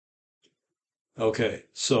Okay,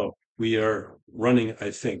 so we are running, I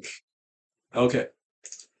think. Okay,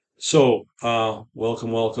 so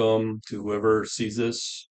welcome to whoever sees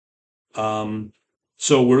this. Um,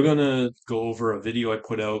 so we're gonna go over a video I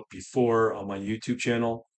put out before on my YouTube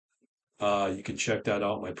channel. You can check that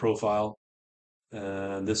out, my profile.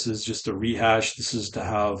 And this is just a rehash. This is to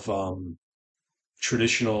have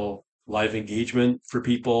traditional live engagement for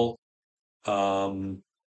people. Um,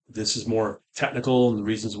 this is more technical and the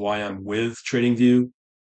reasons why I'm with TradingView.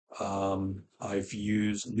 I've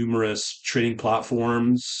used numerous trading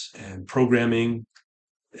platforms and programming,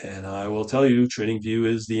 and I will tell you, TradingView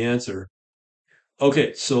is the answer.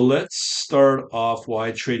 Okay, so let's start off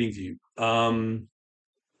why TradingView.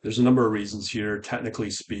 There's a number of reasons here, technically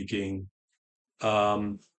speaking.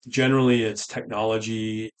 Um, Generally, it's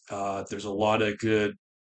technology. There's a lot of good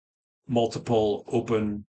multiple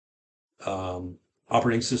open um,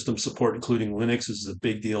 operating system support, including Linux. This is a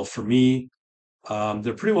big deal for me.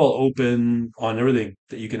 They're pretty well open on everything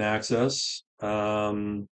that you can access.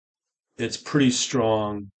 It's pretty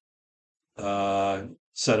strong uh,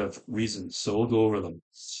 set of reasons. So we'll go over them.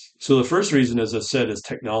 So the first reason, as I said, is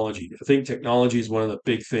technology. I think technology is one of the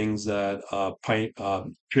big things that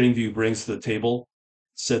TradingView brings to the table.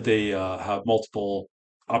 Said they have multiple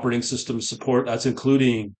operating system support. That's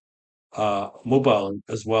including mobile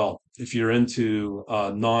as well. If you're into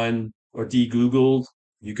non or de-Googled,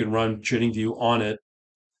 you can run TradingView on it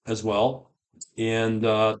as well, and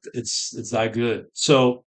it's that good.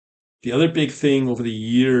 So the other big thing over the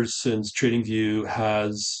years since TradingView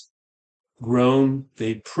has grown,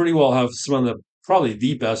 they pretty well have some of the probably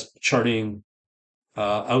the best charting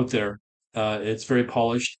out there. It's very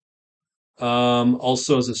polished.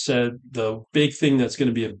 Also, as I said, the big thing that's going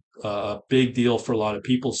to be a big deal for a lot of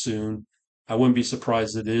people soon, I wouldn't be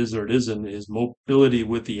surprised it is or it isn't, is mobility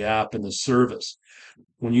with the app and the service.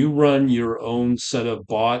 When you run your own set of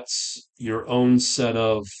bots, your own set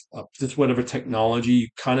of just whatever technology, you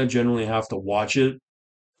kind of generally have to watch it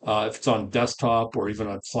if it's on desktop or even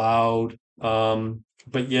on cloud.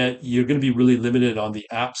 But yet you're going to be really limited on the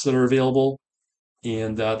apps that are available,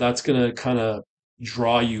 and that's going to kind of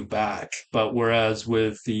draw you back. But whereas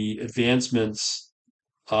with the advancements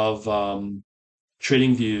of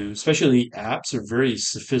TradingView, especially the apps are very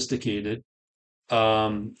sophisticated,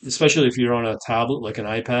 especially if you're on a tablet like an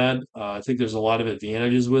iPad. I think there's a lot of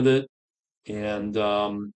advantages with it, and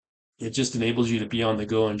it just enables you to be on the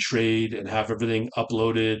go and trade and have everything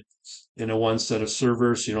uploaded in a one set of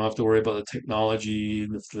servers, so you don't have to worry about the technology.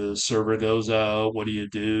 If the server goes out, what do you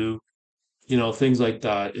do? Things like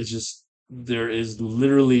that. It's just there is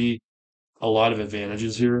literally a lot of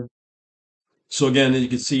advantages here. So again, you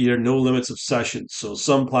can see here, no limits of sessions. So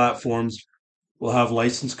some platforms will have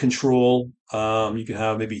license control. You can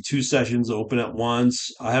have maybe two sessions open at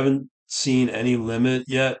once. I haven't seen any limit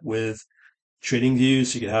yet with TradingView.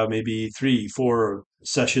 So you can have maybe three, four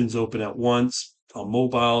sessions open at once on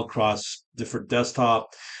mobile across different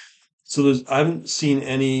desktop. So I haven't seen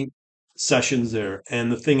any sessions there. And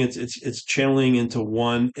the thing is, it's channeling into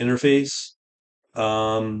one interface.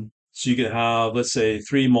 So you can have, let's say,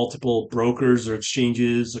 three multiple brokers or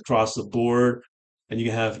exchanges across the board, and you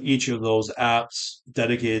can have each of those apps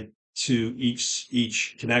dedicated to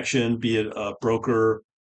each connection, be it a broker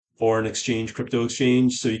or an exchange, crypto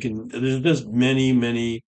exchange. So there's just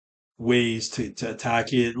many ways to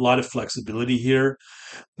attack it. A lot of flexibility here.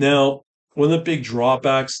 Now, one of the big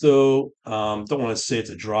drawbacks, though, don't want to say it's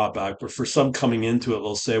a drawback, but for some coming into it,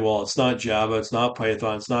 they'll say, well, it's not Java, it's not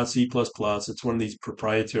Python, it's not C++, it's one of these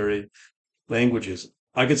proprietary languages.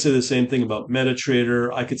 I could say the same thing about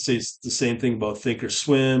MetaTrader. I could say the same thing about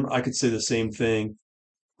Thinkorswim. I could say the same thing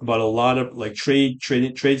about a lot of like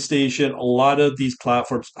TradeStation. A lot of these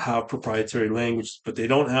platforms have proprietary languages, but they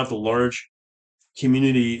don't have the large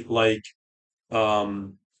community like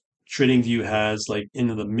um, TradingView has, like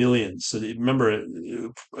into the millions. So remember,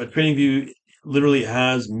 TradingView literally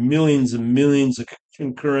has millions and millions of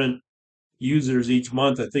concurrent users each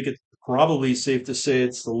month. I think it's probably safe to say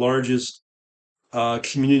it's the largest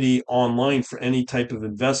community online for any type of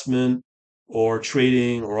investment or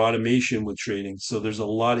trading or automation with trading. So there's a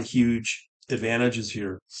lot of huge advantages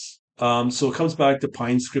here. So it comes back to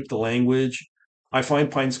PineScript, the language. I find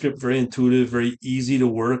PineScript very intuitive, very easy to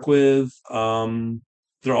work with.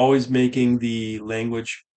 They're always making the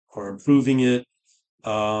language or improving it.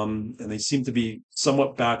 And they seem to be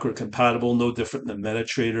somewhat backward compatible, no different than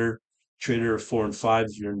MetaTrader, Trader 4 and 5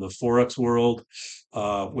 if you're in the Forex world.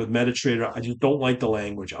 With MetaTrader, I just don't like the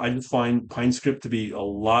language. I just find PineScript to be a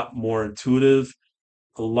lot more intuitive,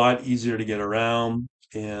 a lot easier to get around,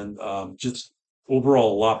 and just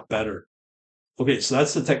overall a lot better. Okay, so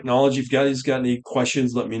that's the technology. If you guys got any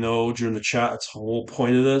questions, let me know during the chat. That's the whole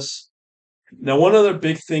point of this. Now, one other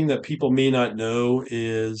big thing that people may not know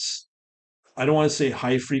is I don't want to say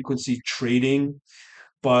high frequency trading,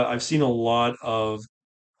 but I've seen a lot of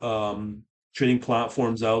um, trading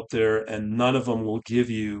platforms out there, and none of them will give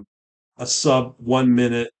you a sub 1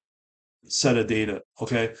 minute set of data.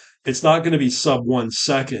 Okay. It's not going to be sub 1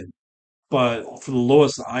 second, but for the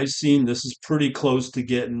lowest I've seen, this is pretty close to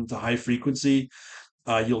getting to high frequency.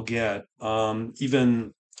 You'll get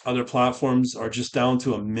even other platforms are just down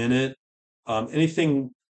to a minute.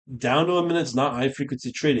 Anything down to a minute is not high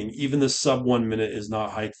frequency trading. Even the sub 1 minute is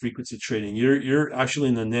not high frequency trading. You're actually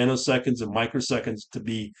in the nanoseconds and microseconds to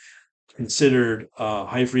be considered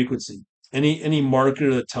high frequency. Any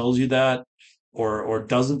marketer that tells you that or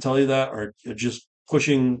doesn't tell you that are just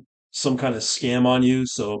pushing some kind of scam on you.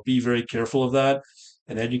 So be very careful of that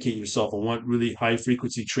and educate yourself on what really high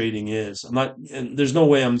frequency trading is. I'm not, and there's no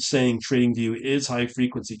way I'm saying TradingView is high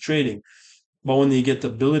frequency trading, but when you get the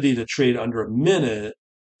ability to trade under a minute,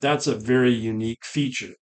 that's a very unique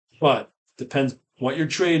feature. But depends what you're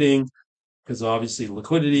trading, because obviously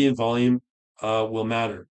liquidity and volume will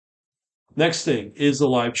matter. Next thing is the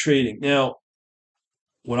live trading. Now,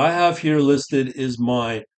 what I have here listed is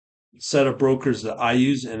my set of brokers that I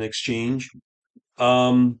use and exchange.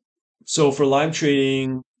 Um, so for live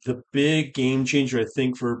trading, the big game changer, I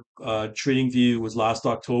think, for TradingView was last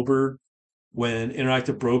October when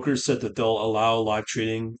Interactive Brokers said that they'll allow live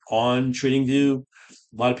trading on TradingView.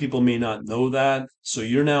 A lot of people may not know that. So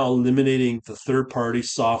you're now eliminating the third-party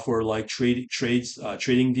software like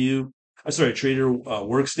TradingView. Sorry, Trader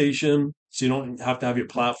Workstation. So you don't have to have your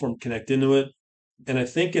platform connect into it. And I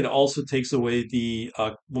think it also takes away the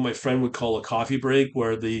what my friend would call a coffee break,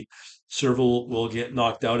 where the server will get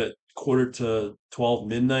knocked out at quarter to 12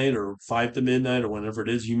 midnight or 5 to midnight or whenever it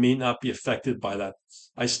is. You may not be affected by that.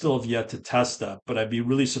 I still have yet to test that, but I'd be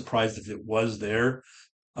really surprised if it was there.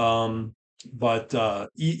 Um, but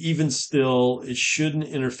even still, it shouldn't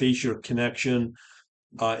interface your connection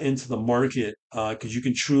into the market because you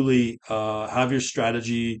can truly have your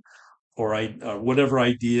strategy or whatever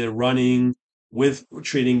idea running with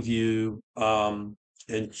TradingView,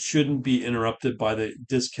 and shouldn't be interrupted by the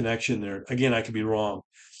disconnection there. Again, I could be wrong.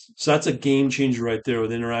 So that's a game changer right there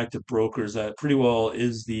with interactive brokers. That pretty well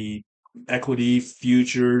is the equity,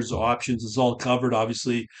 futures, options. It's all covered,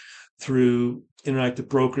 obviously, through interactive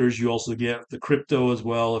brokers. You also get the crypto as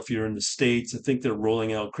well if you're in the States. I think they're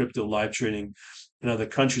rolling out crypto live trading in other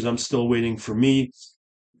countries. I'm still waiting for me.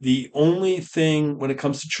 The only thing when it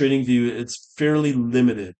comes to TradingView, it's fairly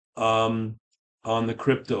limited on the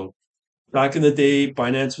crypto. Back in the day,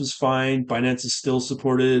 Binance was fine. Binance is still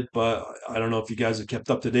supported, but I don't know if you guys have kept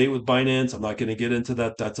up to date with Binance. I'm not going to get into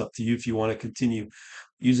that. That's up to you if you want to continue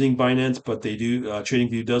using Binance, but they do.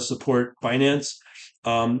 TradingView does support Binance.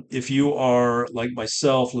 If you are like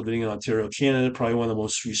myself, living in Ontario, Canada, probably one of the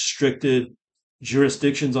most restricted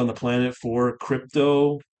jurisdictions on the planet for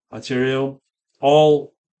crypto, Ontario,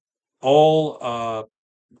 all all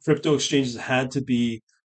crypto exchanges had to be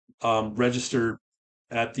registered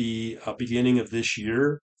at the beginning of this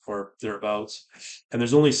year or thereabouts. And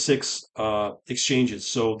there's only six exchanges.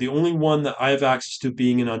 So the only one that I have access to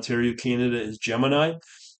being in Ontario, Canada is Gemini.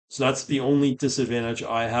 So that's the only disadvantage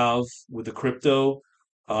I have with the crypto.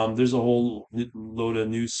 There's a whole load of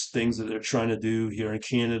new things that they're trying to do here in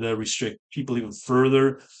Canada, restrict people even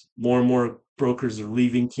further. More and more brokers are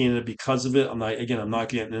leaving Canada because of it. I'm not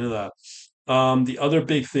getting into that. The other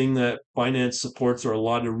big thing that Binance supports are a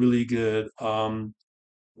lot of really good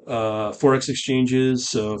forex exchanges.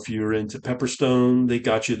 So if you're into Pepperstone, they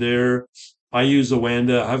got you there. I use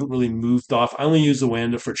Oanda. I haven't really moved off. I only use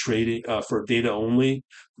Oanda for trading, for data only.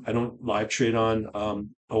 I don't live trade on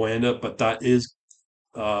Oanda, but that is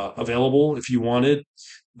available if you wanted.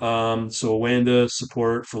 So Oanda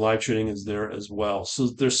support for live trading is there as well. So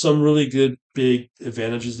there's some really good big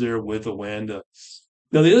advantages there with Oanda.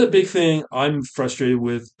 Now, the other big thing I'm frustrated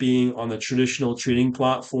with being on the traditional trading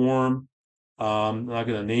platform, I'm not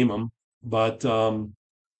going to name them, but one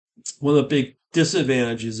of the big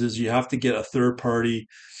disadvantages is you have to get a third party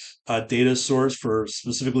data source for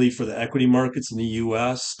specifically for the equity markets in the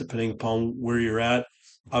US, depending upon where you're at.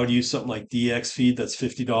 I would use something like DXFeed that's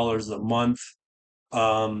 $50 a month.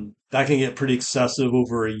 That can get pretty excessive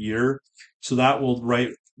over a year. So that will right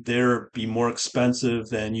there be more expensive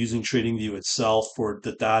than using TradingView itself for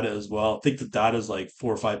the data as well. I think the data is like $4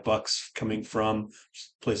 or $5 coming from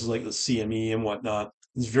places like the CME and whatnot.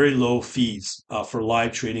 It's very low fees for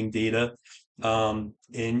live trading data. And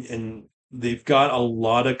they've got a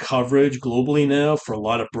lot of coverage globally now for a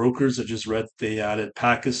lot of brokers. I just read they added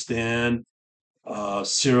Pakistan,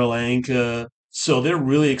 Sri Lanka. So they're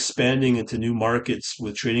really expanding into new markets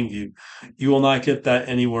with TradingView. You will not get that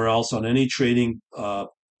anywhere else on any trading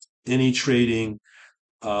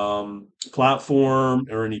platform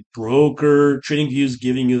or any broker. TradingView is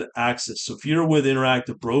giving you the access. So if you're with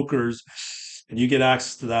interactive brokers and you get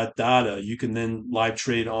access to that data, you can then live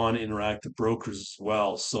trade on interactive brokers as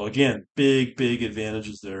well. So again, big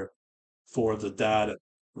advantages there for the data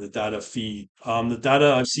feed. The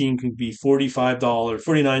data I've seen can be $45,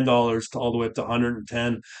 $49 to all the way up to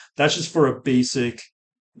 110. That's just for a basic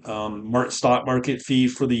stock market fee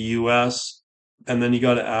for the US. And then you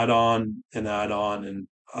got to add on. And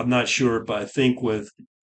I'm not sure, but I think with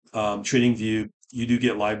TradingView, you do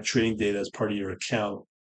get live trading data as part of your account.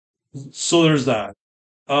 So there's that.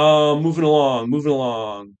 Moving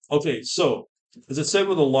along. Okay, so as I said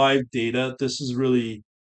with the live data, this is really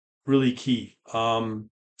key.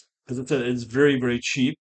 As I said, it's very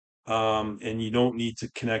cheap, and you don't need to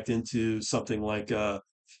connect into something like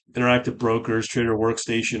Interactive Brokers, Trader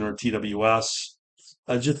Workstation, or TWS.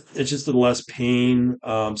 It's just a less pain.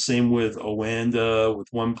 Same with Oanda. With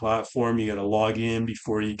one platform, you got to log in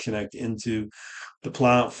before you connect into the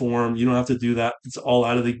platform. You don't have to do that. It's all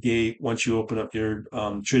out of the gate once you open up your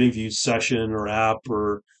TradingView session or app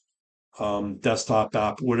or desktop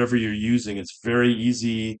app, whatever you're using. It's very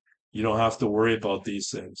easy. You don't have to worry about these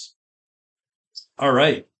things. All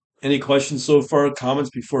right. Any questions so far? Comments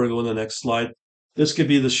before I go to the next slide? This could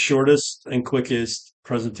be the shortest and quickest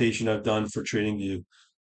presentation I've done for TradingView.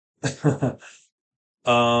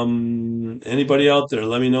 Anybody out there?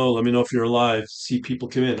 Let me know. Let me know if you're alive. See people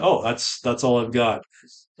come in. Oh, that's all I've got.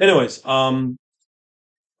 Anyways, let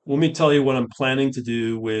me tell you what I'm planning to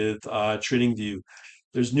do with TradingView.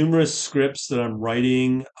 There's numerous scripts that I'm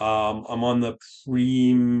writing. I'm on the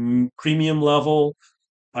premium level.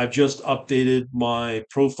 I've just updated my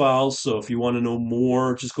profile. So if you want to know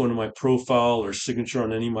more, just go into my profile or signature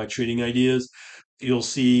on any of my trading ideas. You'll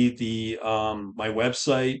see the my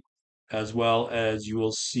website as well as you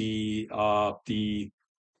will see the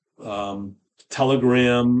um,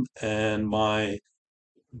 Telegram and my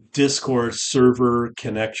Discord server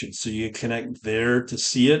connection. So you can connect there to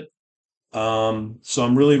see it. So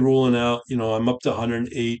I'm really rolling out, I'm up to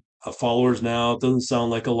 108 followers now. It doesn't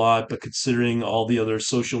sound like a lot, but considering all the other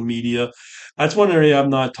social media, that's one area I've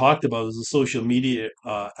not talked about is the social media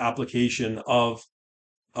application of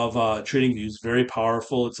TradingView is very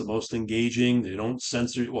powerful. It's the most engaging. They don't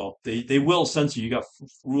censor. Well, they will censor. You got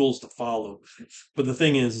rules to follow, but the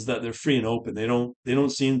thing is that they're free and open. They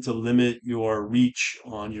don't seem to limit your reach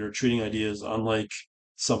on your trading ideas, unlike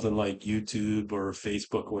something like YouTube or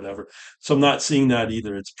Facebook or whatever. So I'm not seeing that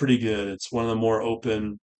either. It's pretty good. It's one of the more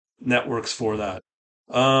open networks for that.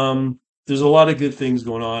 There's a lot of good things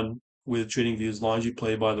going on with TradingView as long as you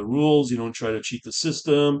play by the rules. You don't try to cheat the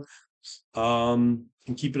system.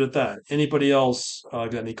 And keep it at that. Anybody else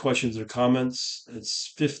got any questions or comments?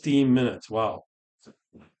 It's 15 minutes. Wow,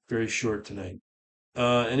 very short tonight.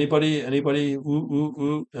 Anybody? Ooh, ooh,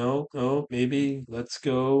 ooh. No, no, maybe. Let's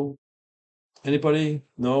go. Anybody?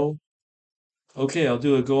 No? Okay, I'll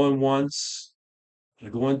do a going once, a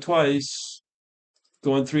going twice,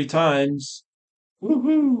 going three times.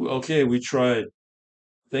 Woohoo! Okay, we tried.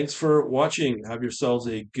 Thanks for watching. Have yourselves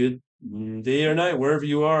a good day or night, wherever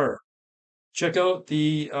you are. Check out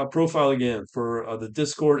the profile again for the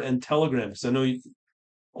Discord and Telegram, because I know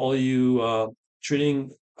all you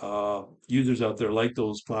trading users out there like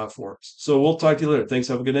those platforms. So we'll talk to you later. Thanks.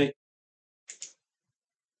 Have a good night.